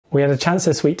We had a chance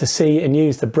this week to see and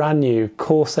use the brand new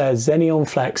Corsair Xeneon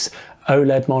Flex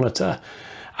OLED monitor,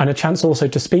 and a chance also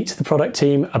to speak to the product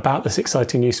team about this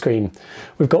exciting new screen.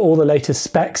 We've got all the latest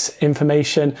specs,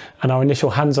 information, and our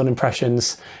initial hands-on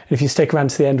impressions. And if you stick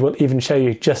around to the end, we'll even show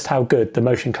you just how good the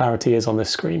motion clarity is on this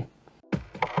screen.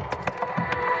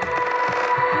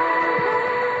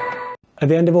 At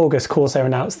the end of August, Corsair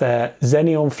announced their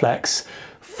Xeneon Flex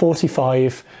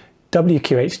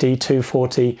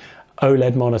 45WQHD240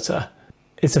 OLED monitor.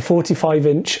 It's a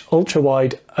 45-inch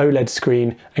ultra-wide OLED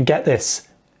screen, and get this,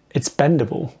 it's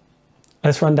bendable.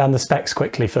 Let's run down the specs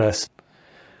quickly first.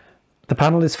 The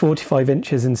panel is 45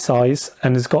 inches in size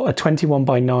and has got a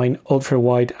 21:9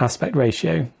 ultra-wide aspect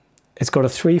ratio. It's got a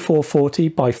 3440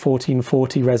 by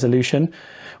 1440 resolution,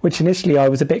 which initially I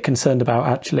was a bit concerned about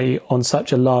actually on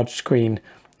such a large screen,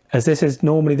 as this is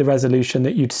normally the resolution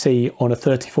that you'd see on a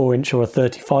 34-inch or a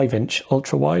 35-inch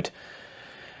ultra-wide.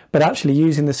 But actually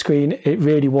using the screen, it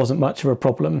really wasn't much of a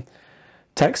problem.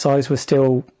 Text size was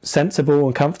still sensible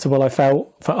and comfortable, I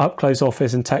felt, for up-close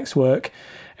office and text work,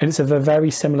 and it's of a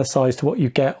very similar size to what you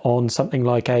get on something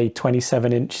like a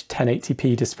 27-inch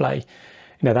 1080p display.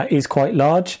 You know, that is quite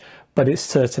large, but it's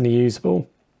certainly usable.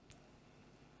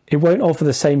 It won't offer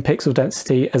the same pixel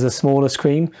density as a smaller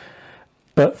screen,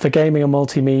 but for gaming and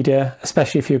multimedia,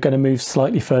 especially if you're going to move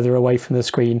slightly further away from the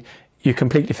screen, you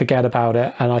completely forget about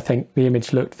it, and I think the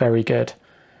image looked very good.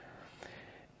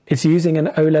 It's using an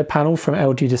OLED panel from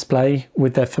LG Display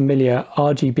with their familiar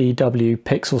RGBW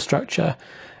pixel structure,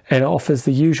 and it offers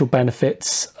the usual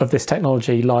benefits of this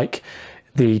technology like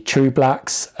the true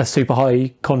blacks, a super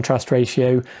high contrast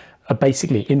ratio, a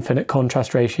basically infinite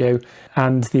contrast ratio,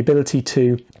 and the ability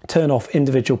to turn off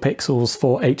individual pixels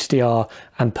for HDR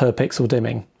and per pixel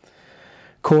dimming.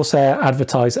 Corsair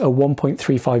advertise a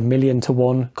 1.35 million to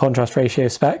 1 contrast ratio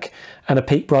spec and a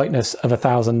peak brightness of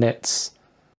 1000 nits.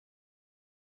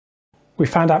 We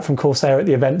found out from Corsair at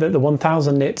the event that the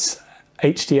 1000 nits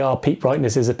HDR peak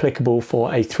brightness is applicable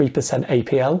for a 3%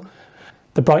 APL.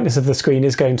 The brightness of the screen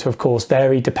is going to, of course,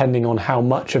 vary depending on how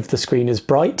much of the screen is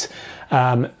bright.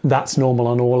 That's normal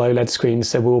on all OLED screens,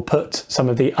 so we'll put some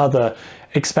of the other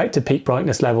expected peak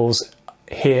brightness levels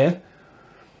here.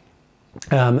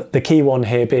 The key one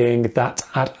here being that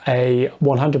at a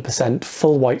 100%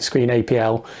 full white screen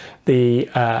APL, the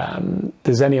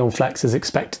Xeneon Flex is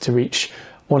expected to reach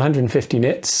 150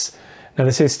 nits. Now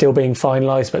this is still being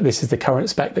finalised, but this is the current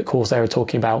spec that Corsair are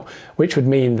talking about, which would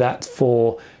mean that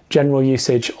for general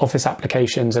usage, office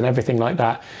applications and everything like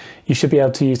that, you should be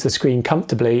able to use the screen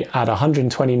comfortably at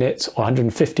 120 nits or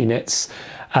 150 nits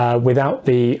without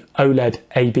the OLED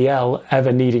ABL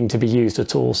ever needing to be used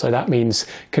at all. So that means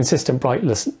consistent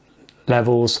brightness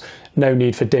levels, no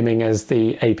need for dimming as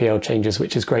the APL changes,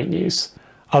 which is great news.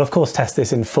 I'll of course test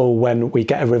this in full when we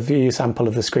get a review sample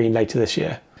of the screen later this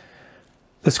year.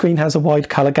 The screen has a wide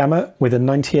colour gamut with a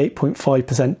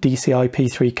 98.5%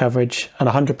 DCI-P3 coverage and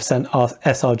 100%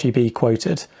 sRGB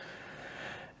quoted.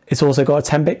 It's also got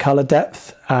a 10-bit colour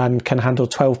depth and can handle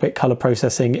 12-bit colour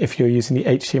processing if you're using the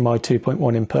HDMI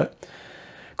 2.1 input.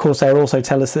 Corsair also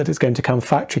tell us that it's going to come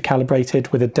factory calibrated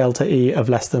with a delta E of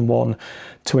less than 1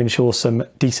 to ensure some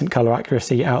decent colour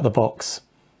accuracy out of the box.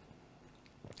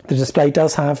 The display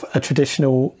does have a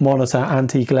traditional monitor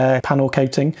anti-glare panel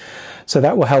coating, so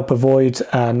that will help avoid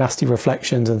nasty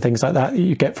reflections and things like that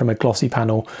you get from a glossy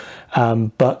panel.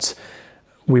 But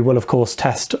we will of course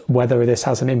test whether this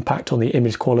has an impact on the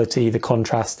image quality, the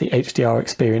contrast, the HDR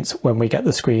experience when we get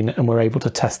the screen, and we're able to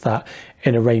test that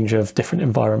in a range of different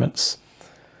environments.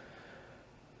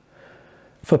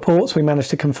 For ports, we managed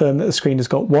to confirm that the screen has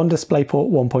got one DisplayPort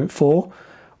 1.4,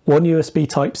 one USB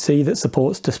Type-C that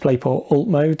supports DisplayPort Alt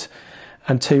mode,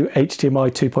 and two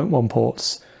HDMI 2.1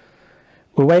 ports.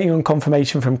 We're waiting on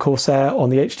confirmation from Corsair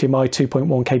on the HDMI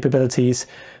 2.1 capabilities,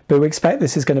 but we expect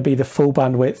this is going to be the full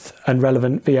bandwidth and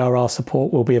relevant VRR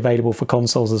support will be available for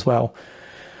consoles as well.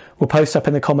 We'll post up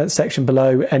in the comments section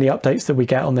below any updates that we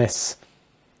get on this.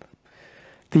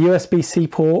 The USB-C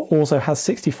port also has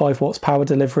 65 watts power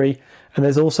delivery, and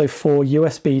there's also 4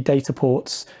 USB data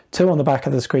ports, 2 on the back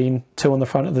of the screen, 2 on the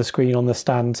front of the screen on the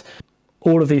stand.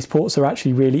 All of these ports are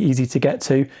actually really easy to get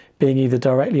to, being either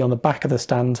directly on the back of the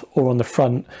stand or on the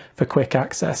front for quick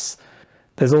access.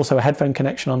 There's also a headphone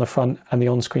connection on the front and the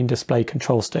on-screen display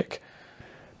control stick.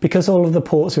 Because all of the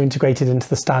ports are integrated into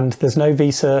the stand, there's no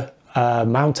VESA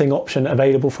mounting option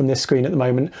available from this screen at the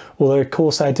moment, although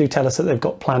Corsair do tell us that they've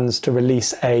got plans to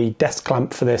release a desk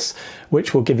clamp for this,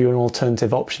 which will give you an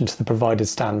alternative option to the provided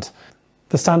stand.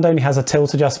 The stand only has a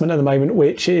tilt adjustment at the moment,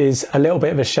 which is a little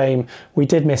bit of a shame. We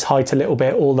did miss height a little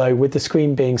bit, although with the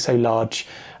screen being so large,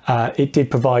 it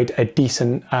did provide a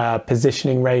decent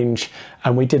positioning range,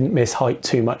 and we didn't miss height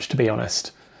too much, to be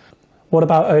honest. What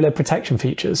about OLED protection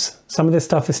features? Some of this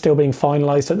stuff is still being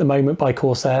finalised at the moment by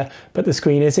Corsair, but the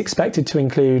screen is expected to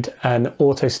include an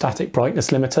auto-static brightness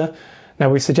limiter. Now,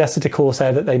 we've suggested to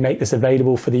Corsair that they make this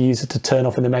available for the user to turn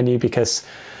off in the menu because,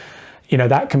 you know,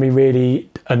 that can be really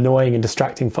annoying and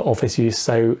distracting for office use,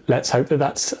 so let's hope that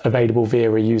that's available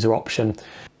via a user option.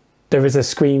 There is a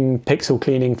screen pixel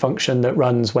cleaning function that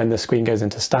runs when the screen goes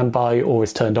into standby or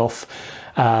is turned off.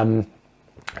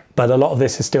 But a lot of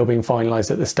this is still being finalised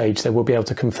at this stage, so we'll be able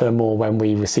to confirm more when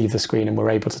we receive the screen and we're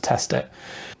able to test it.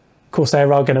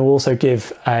 Corsair are going to also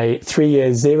give a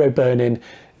 3-year zero burn-in,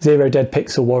 zero dead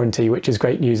pixel warranty, which is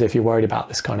great news if you're worried about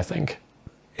this kind of thing.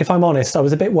 If I'm honest, I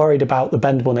was a bit worried about the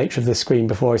bendable nature of this screen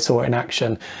before I saw it in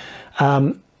action.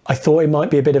 I thought it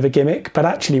might be a bit of a gimmick, but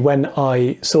actually when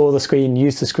I saw the screen,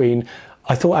 used the screen,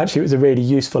 I thought actually it was a really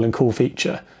useful and cool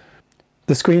feature.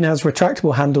 The screen has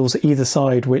retractable handles either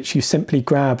side, which you simply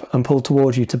grab and pull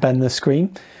towards you to bend the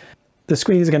screen. The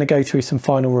screen is going to go through some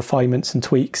final refinements and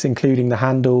tweaks, including the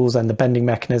handles and the bending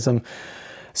mechanism.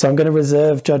 So I'm going to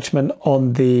reserve judgment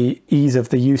on the ease of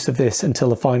the use of this until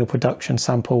the final production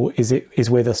sample is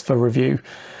with us for review.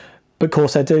 But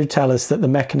Corsair do tell us that the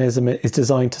mechanism is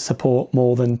designed to support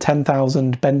more than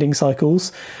 10,000 bending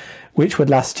cycles, which would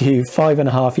last you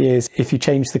 5.5 years if you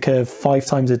change the curve 5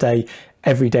 times a day,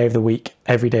 every day of the week,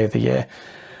 every day of the year.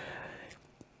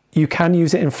 You can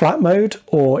use it in flat mode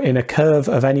or in a curve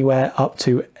of anywhere up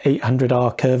to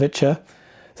 800R curvature.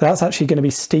 So that's actually going to be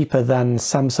steeper than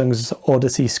Samsung's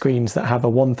Odyssey screens that have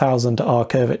a 1000R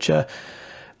curvature.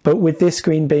 But with this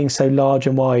screen being so large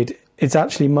and wide, it's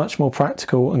actually much more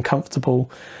practical and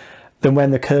comfortable than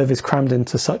when the curve is crammed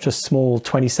into such a small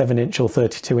 27-inch or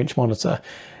 32-inch monitor.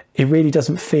 It really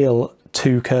doesn't feel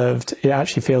too curved. It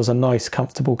actually feels a nice,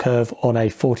 comfortable curve on a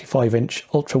 45-inch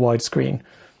ultra-wide screen.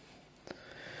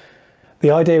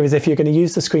 The idea is if you're going to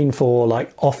use the screen for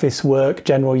like office work,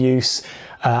 general use,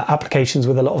 applications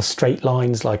with a lot of straight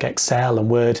lines like Excel and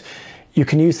Word, you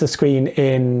can use the screen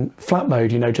in flat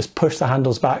mode, you know, just push the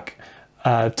handles back,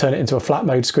 turn it into a flat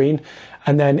mode screen.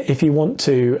 And then if you want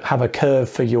to have a curve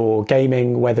for your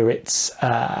gaming, whether it's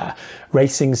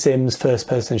racing sims, first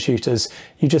person shooters,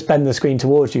 you just bend the screen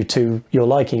towards you to your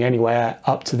liking anywhere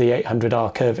up to the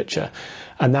 800R curvature.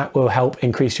 And that will help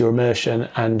increase your immersion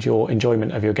and your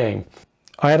enjoyment of your game.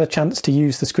 I had a chance to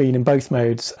use the screen in both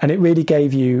modes, and it really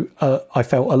gave you, I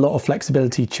felt, a lot of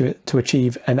flexibility to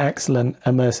achieve an excellent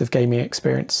immersive gaming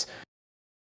experience.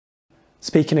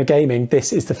 Speaking of gaming,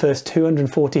 this is the first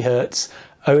 240Hz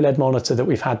OLED monitor that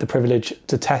we've had the privilege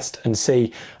to test and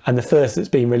see, and the first that's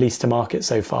been released to market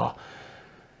so far.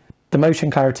 The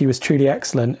motion clarity was truly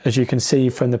excellent, as you can see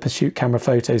from the Pursuit camera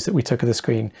photos that we took of the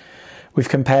screen. We've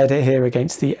compared it here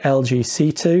against the LG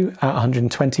C2 at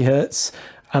 120Hz,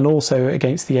 and also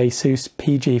against the Asus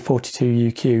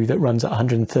PG42UQ that runs at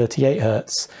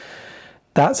 138Hz.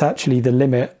 That's actually the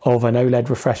limit of an OLED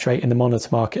refresh rate in the monitor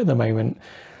market at the moment,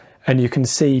 and you can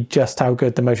see just how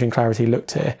good the motion clarity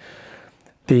looked here.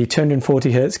 The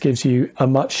 240Hz gives you a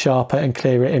much sharper and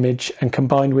clearer image, and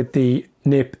combined with the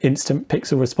near instant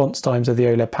pixel response times of the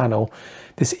OLED panel,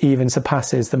 this even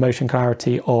surpasses the motion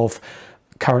clarity of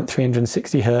current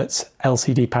 360Hz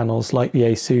LCD panels like the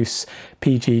Asus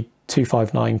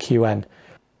PG259QN.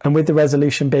 And with the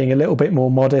resolution being a little bit more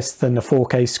modest than a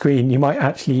 4K screen, you might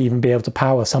actually even be able to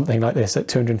power something like this at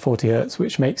 240Hz,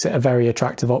 which makes it a very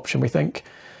attractive option, we think.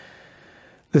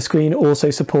 The screen also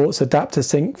supports adapter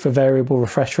sync for variable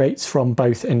refresh rates from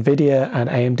both NVIDIA and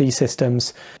AMD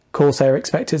systems. Corsair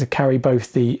expected to carry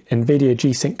both the NVIDIA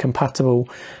G-Sync compatible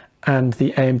and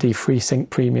the AMD FreeSync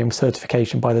Premium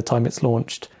certification by the time it's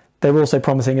launched. They're also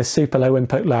promising a super low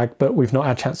input lag, but we've not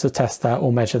had a chance to test that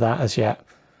or measure that as yet.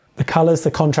 The colours,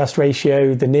 the contrast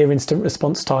ratio, the near instant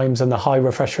response times and the high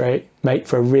refresh rate make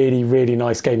for a really, really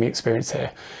nice gaming experience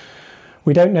here.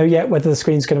 We don't know yet whether the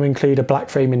screen's going to include a black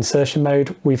frame insertion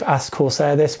mode. We've asked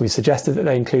Corsair this, we've suggested that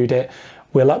they include it.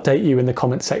 We'll update you in the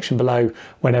comments section below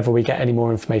whenever we get any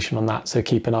more information on that, so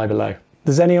keep an eye below.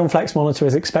 The Xeneon Flex monitor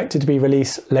is expected to be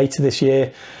released later this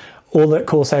year. All that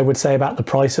Corsair would say about the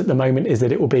price at the moment is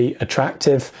that it will be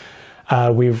attractive.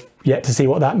 We've yet to see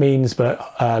what that means, but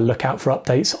look out for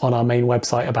updates on our main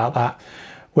website about that.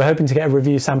 We're hoping to get a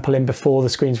review sample in before the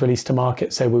screen's released to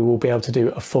market, so we will be able to do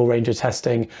a full range of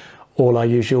testing. All our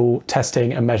usual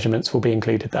testing and measurements will be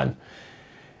included then.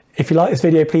 If you like this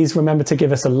video, please remember to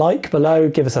give us a like below,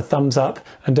 give us a thumbs up,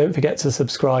 and don't forget to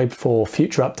subscribe for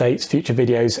future updates, future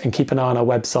videos, and keep an eye on our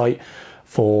website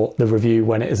for the review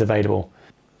when it is available.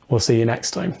 We'll see you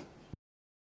next time.